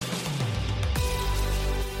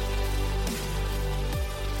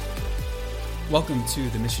Welcome to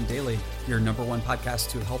the Mission Daily, your number one podcast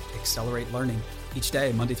to help accelerate learning. Each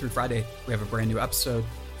day, Monday through Friday, we have a brand new episode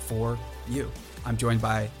for you. I'm joined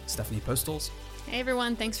by Stephanie Postles. Hey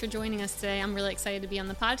everyone, thanks for joining us today. I'm really excited to be on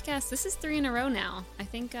the podcast. This is 3 in a row now. I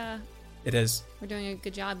think it is. We're doing a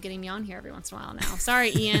good job getting me on here every once in a while now.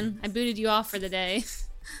 Sorry, Ian. I booted you off for the day.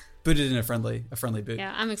 Booted in a friendly boot.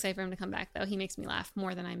 Yeah, I'm excited for him to come back, though. He makes me laugh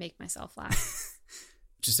more than I make myself laugh.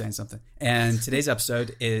 Just saying something. And today's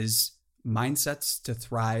episode is mindsets to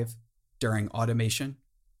thrive during automation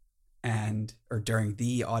or during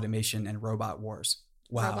the automation and robot wars.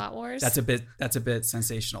 Wow. Robot wars? That's a bit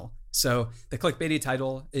sensational. So the clickbaity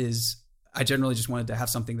title is, I generally just wanted to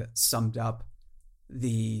have something that summed up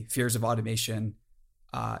the fears of automation.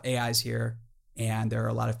 AI's here, and there are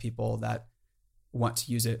a lot of people that want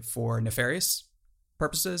to use it for nefarious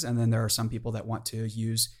purposes. And then there are some people that want to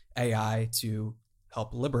use AI to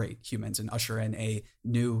help liberate humans and usher in a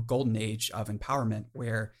new golden age of empowerment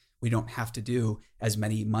where we don't have to do as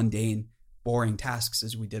many mundane, boring tasks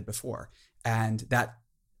as we did before. And that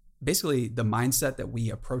basically the mindset that we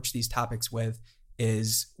approach these topics with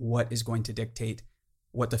is what is going to dictate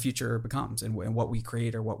what the future becomes and what we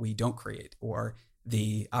create or what we don't create, or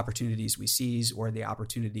the opportunities we seize or the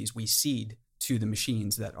opportunities we cede to the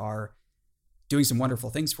machines that are doing some wonderful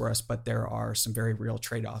things for us, but there are some very real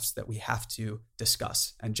trade-offs that we have to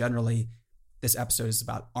discuss. And generally, this episode is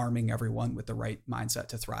about arming everyone with the right mindset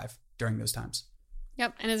to thrive during those times.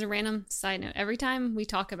 Yep. And as a random side note, every time we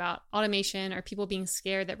talk about automation or people being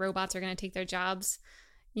scared that robots are going to take their jobs,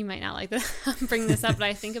 you might not like that I'm bringing this up, but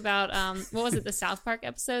I think about, what was it, the South Park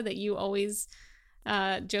episode that you always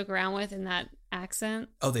joke around with in that accent?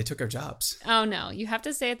 Oh, they took our jobs. Oh, no. You have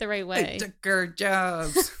to say it the right way. They took our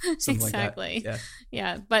jobs. Exactly. Like that.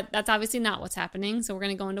 Yeah. But that's obviously not what's happening. So we're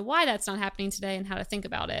going to go into why that's not happening today and how to think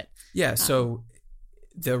about it. Yeah. So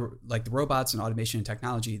the robots and automation and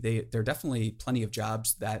technology, there are definitely plenty of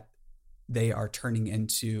jobs that they are turning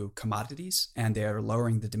into commodities, and they are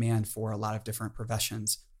lowering the demand for a lot of different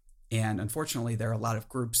professions. And unfortunately, there are a lot of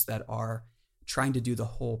groups that are trying to do the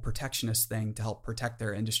whole protectionist thing to help protect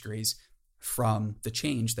their industries from the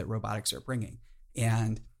change that robotics are bringing.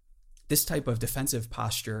 And this type of defensive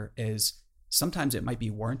posture is, sometimes it might be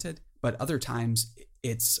warranted, but other times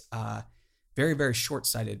it's very, very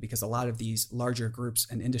short-sighted, because a lot of these larger groups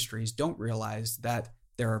and industries don't realize that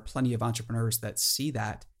there are plenty of entrepreneurs that see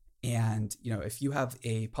that. And, if you have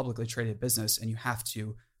a publicly traded business and you have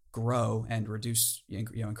to grow and reduce,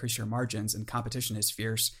 increase your margins, and competition is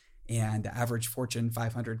fierce, and the average Fortune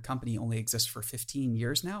 500 company only exists for 15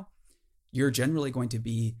 years now, you're generally going to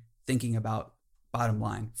be thinking about bottom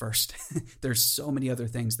line first. There's so many other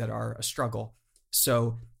things that are a struggle.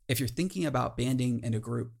 So if you're thinking about banding in a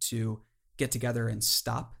group to get together and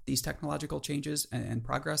stop these technological changes and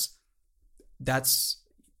progress, that's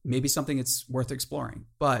maybe something it's worth exploring.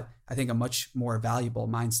 But I think a much more valuable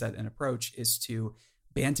mindset and approach is to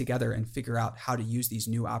band together and figure out how to use these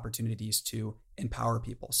new opportunities to empower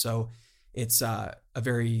people. So it's a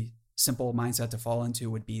very simple mindset to fall into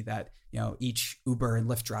would be that, each Uber and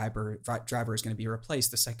Lyft driver is going to be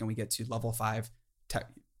replaced the second we get to level 5 tech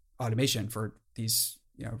automation for these,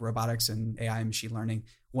 robotics and AI and machine learning.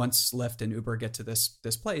 Once Lyft and Uber get to this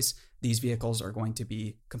place, these vehicles are going to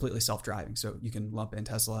be completely self-driving. So you can lump in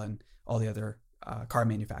Tesla and all the other car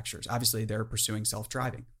manufacturers. Obviously, they're pursuing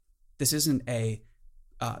self-driving. This isn't a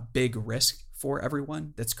big risk for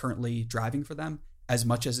everyone that's currently driving for them, as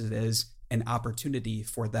much as it is an opportunity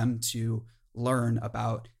for them to learn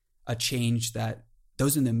about a change that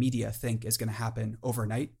those in the media think is going to happen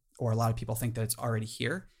overnight, or a lot of people think that it's already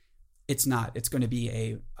here. It's not. It's going to be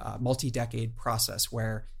a multi-decade process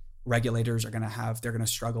where regulators they're going to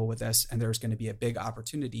struggle with this, and there's going to be a big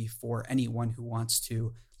opportunity for anyone who wants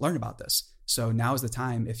to learn about this. So now is the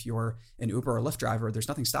time. If you're an Uber or Lyft driver, there's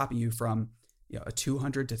nothing stopping you from a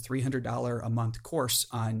 $200 to $300 a month course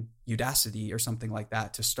on Udacity or something like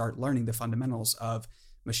that to start learning the fundamentals of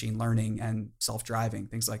machine learning and self-driving,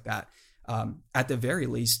 things like that. At the very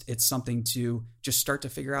least, it's something to just start to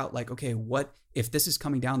figure out, like, okay, what if this is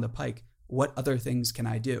coming down the pike? What other things can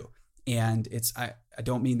I do? And I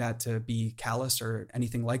don't mean that to be callous or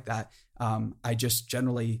anything like that. I just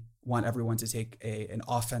generally want everyone to take an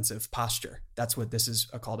offensive posture. That's what this is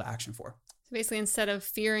a call to action for. So basically, instead of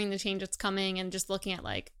fearing the change that's coming and just looking at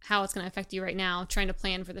like how it's going to affect you right now, trying to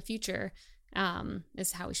plan for the future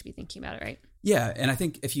is how we should be thinking about it, right? Yeah. And I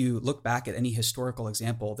think if you look back at any historical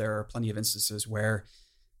example, there are plenty of instances where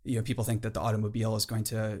people think that the automobile is going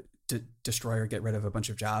to destroy or get rid of a bunch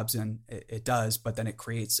of jobs, and it does, but then it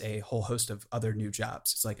creates a whole host of other new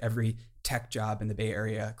jobs. It's like every tech job in the Bay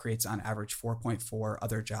Area creates on average 4.4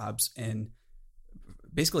 other jobs in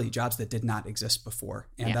basically jobs that did not exist before.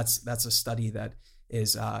 And that's a study that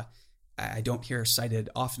is, I don't hear cited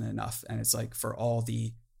often enough. And it's like for all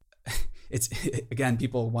the, it's again,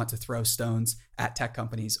 people want to throw stones at tech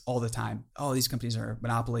companies all the time. Oh, these companies are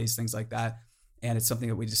monopolies, things like that. And it's something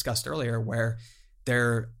that we discussed earlier where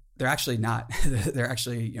they're actually not. They're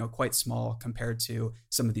actually, quite small compared to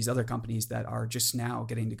some of these other companies that are just now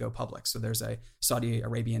getting to go public. So there's a Saudi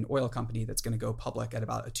Arabian oil company that's going to go public at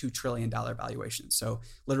about a $2 trillion valuation. So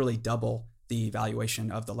literally double the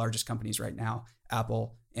valuation of the largest companies right now: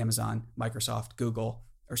 Apple, Amazon, Microsoft, Google,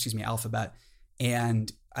 Alphabet.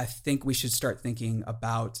 And I think we should start thinking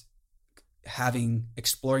about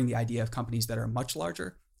exploring the idea of companies that are much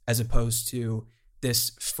larger, as opposed to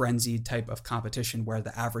this frenzied type of competition where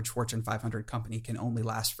the average Fortune 500 company can only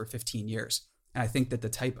last for 15 years. And I think that the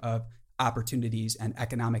type of opportunities and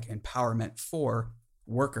economic empowerment for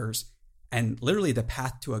workers and literally the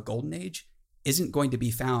path to a golden age isn't going to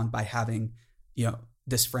be found by having,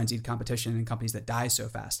 this frenzied competition and companies that die so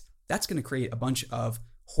fast. That's going to create a bunch of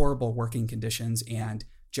horrible working conditions and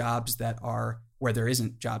jobs that are where there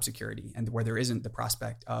isn't job security and where there isn't the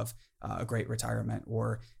prospect of a great retirement,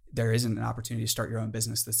 or there isn't an opportunity to start your own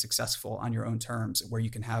business that's successful on your own terms, where you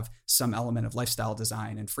can have some element of lifestyle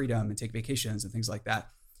design and freedom and take vacations and things like that.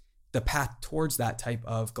 The path towards that type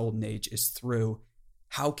of golden age is through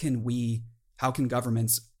how can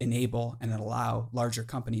governments enable and allow larger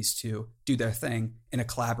companies to do their thing in a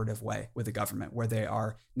collaborative way with the government, where they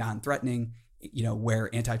are non-threatening,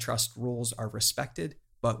 where antitrust rules are respected,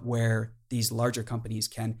 but where these larger companies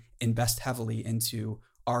can invest heavily into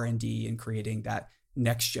R&D and creating that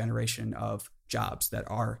next generation of jobs that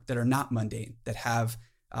are not mundane, that have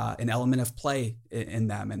an element of play in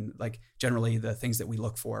them, and like generally the things that we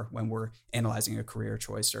look for when we're analyzing a career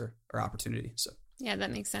choice or opportunity. So yeah,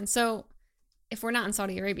 that makes sense. So if we're not in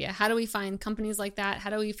Saudi Arabia, how do we find companies like that? How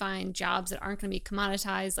do we find jobs that aren't going to be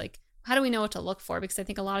commoditized? Like, how do we know what to look for? Because I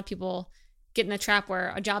think a lot of people get in the trap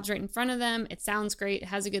where a job's right in front of them. It sounds great. It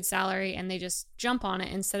has a good salary, and they just jump on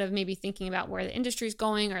it instead of maybe thinking about where the industry is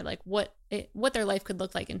going, or like what their life could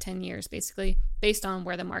look like in 10 years, basically based on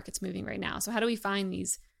where the market's moving right now. So how do we find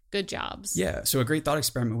these good jobs? Yeah. So a great thought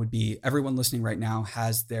experiment would be everyone listening right now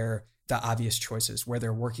has the obvious choices where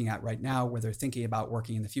they're working at right now, where they're thinking about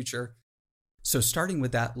working in the future. So starting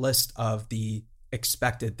with that list of the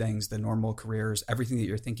expected things, the normal careers, everything that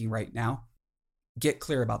you're thinking right now, get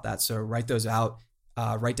clear about that. So write those out,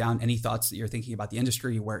 write down any thoughts that you're thinking about the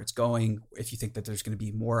industry, where it's going, if you think that there's going to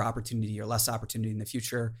be more opportunity or less opportunity in the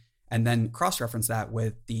future, and then cross-reference that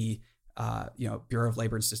with the Bureau of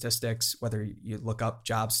Labor and Statistics, whether you look up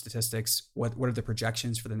job statistics, what are the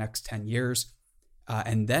projections for the next 10 years,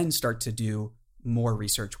 and then start to do more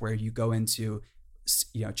research where you go into,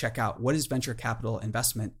 check out what is venture capital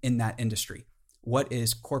investment in that industry. What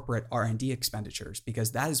is corporate R&D expenditures?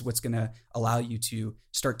 Because that is what's going to allow you to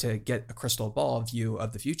start to get a crystal ball view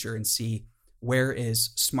of the future and see where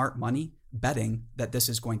is smart money betting that this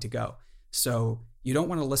is going to go. So you don't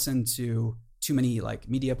want to listen to too many like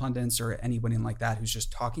media pundits or anyone like that who's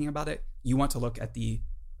just talking about it. You want to look at the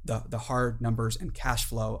hard numbers and cash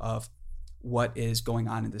flow of what is going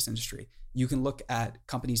on in this industry. You can look at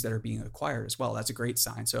companies that are being acquired as well. That's a great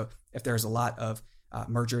sign. So if there's a lot of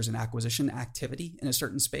mergers and acquisition activity in a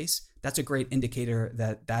certain space, that's a great indicator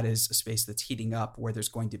that is a space that's heating up, where there's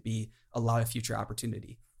going to be a lot of future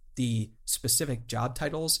opportunity. The specific job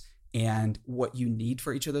titles and what you need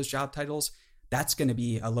for each of those job titles, that's going to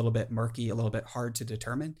be a little bit murky, a little bit hard to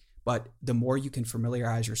determine. But the more you can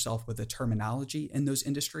familiarize yourself with the terminology in those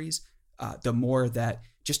industries, the more that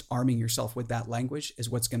just arming yourself with that language is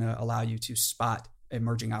what's going to allow you to spot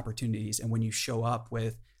emerging opportunities. And when you show up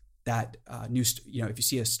with that if you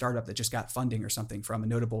see a startup that just got funding or something from a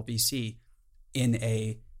notable VC in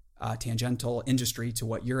a tangential industry to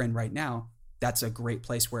what you're in right now, that's a great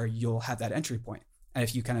place where you'll have that entry point. And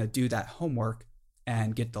if you kind of do that homework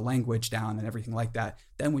and get the language down and everything like that,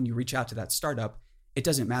 then when you reach out to that startup, it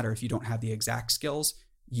doesn't matter if you don't have the exact skills.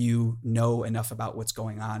 You know enough about what's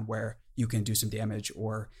going on where you can do some damage,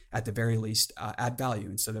 or at the very least add value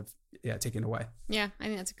instead of taking it away. Yeah, I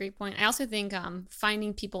think that's a great point. I also think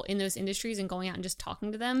finding people in those industries and going out and just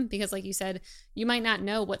talking to them, because like you said, you might not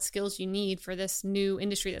know what skills you need for this new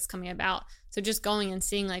industry that's coming about. So just going and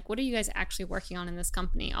seeing like, what are you guys actually working on in this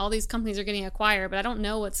company? All these companies are getting acquired, but I don't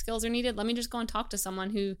know what skills are needed. Let me just go and talk to someone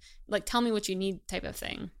who like, tell me what you need type of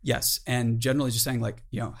thing. Yes. And generally just saying like,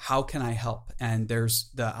 how can I help? And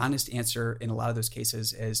there's the honest answer in a lot of those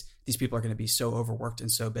cases is these people are going to be so overworked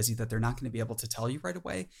and so busy that they're not going to be able to tell you right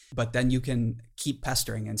away. But then you can keep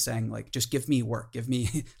pestering and saying like, just give me work, give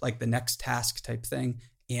me like the next task type thing.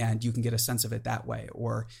 and you can get a sense of it that way.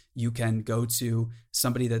 Or you can go to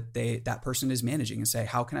somebody that person is managing and say,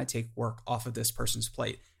 how can I take work off of this person's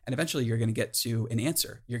plate? And eventually you're going to get to an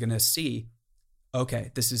answer. You're going to see,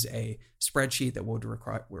 okay, this is a spreadsheet that would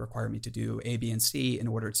require me to do A, B, and C in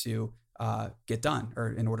order to get done, or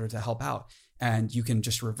in order to help out. And you can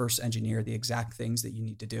just reverse engineer the exact things that you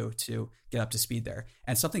need to do to get up to speed there.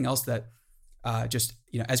 And something else that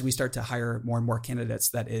as we start to hire more and more candidates,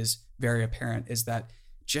 that is very apparent, is that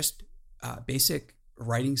just basic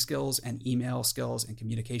writing skills and email skills and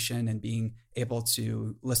communication, and being able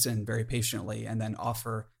to listen very patiently and then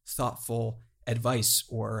offer thoughtful advice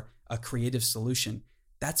or a creative solution.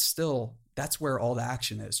 That's where all the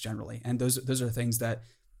action is generally. And those are things that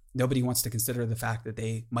nobody wants to consider, the fact that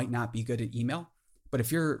they might not be good at email. But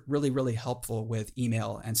if you're really, really helpful with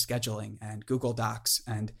email and scheduling and Google Docs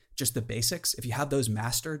and just the basics, if you have those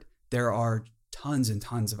mastered, there are tons and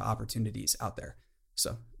tons of opportunities out there.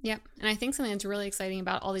 So, yep. And I think something that's really exciting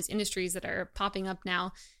about all these industries that are popping up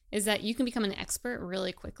now is that you can become an expert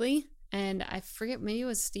really quickly. And I forget, maybe it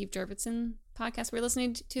was Steve Jurvetson podcast we're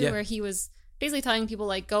listening to, where he was basically telling people,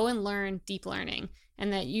 like, go and learn deep learning,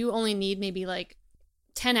 and that you only need maybe like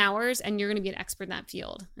 10 hours and you're going to be an expert in that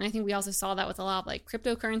field. And I think we also saw that with a lot of like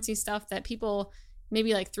cryptocurrency stuff, that people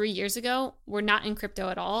maybe like 3 years ago were not in crypto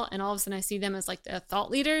at all. And all of a sudden I see them as like the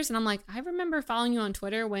thought leaders. And I'm like, I remember following you on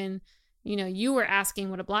Twitter when, you were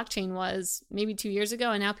asking what a blockchain was maybe 2 years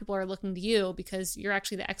ago. And now people are looking to you because you're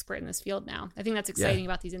actually the expert in this field now. I think that's exciting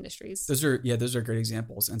about these industries. Those are great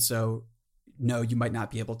examples. And so, no, you might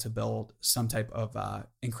not be able to build some type of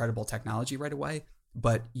incredible technology right away,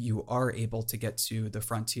 but you are able to get to the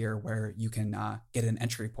frontier where you can get an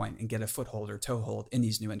entry point and get a foothold or toehold in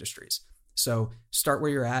these new industries. So start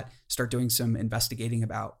where you're at, start doing some investigating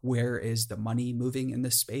about where is the money moving in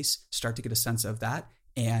this space, start to get a sense of that,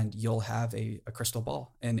 and you'll have a crystal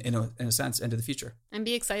ball in a sense into the future. And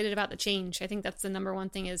be excited about the change. I think that's the number one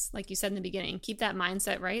thing, is like you said in the beginning, keep that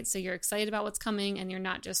mindset right. So you're excited about what's coming and you're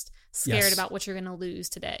not just scared about what you're going to lose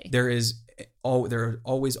today. There are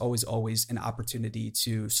always an opportunity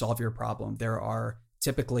to solve your problem. There are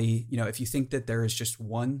typically, if you think that there is just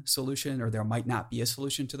one solution or there might not be a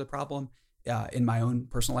solution to the problem, in my own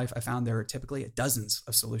personal life, I found there are typically dozens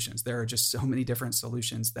of solutions. There are just so many different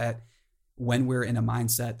solutions that when we're in a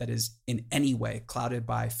mindset that is in any way clouded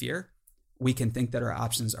by fear, we can think that our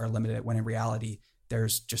options are limited, when in reality,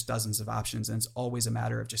 there's just dozens of options. And it's always a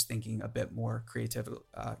matter of just thinking a bit more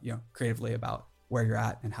creatively about where you're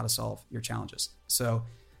at and how to solve your challenges. So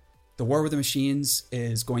the war with the machines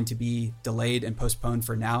is going to be delayed and postponed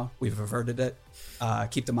for now. We've averted it.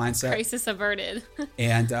 Keep the mindset. Crisis averted.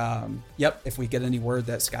 And if we get any word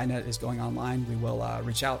that Skynet is going online, we will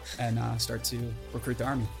reach out and start to recruit the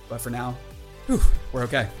Army. But for now, we're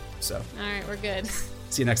okay. So. All right, we're good.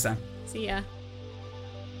 See you next time. See ya.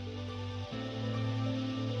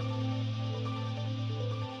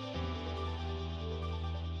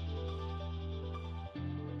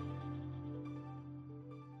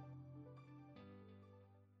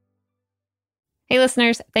 Hey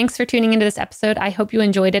listeners, thanks for tuning into this episode. I hope you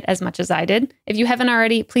enjoyed it as much as I did. If you haven't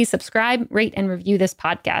already, please subscribe, rate, and review this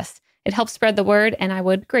podcast. It helps spread the word, and I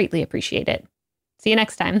would greatly appreciate it. See you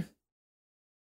next time.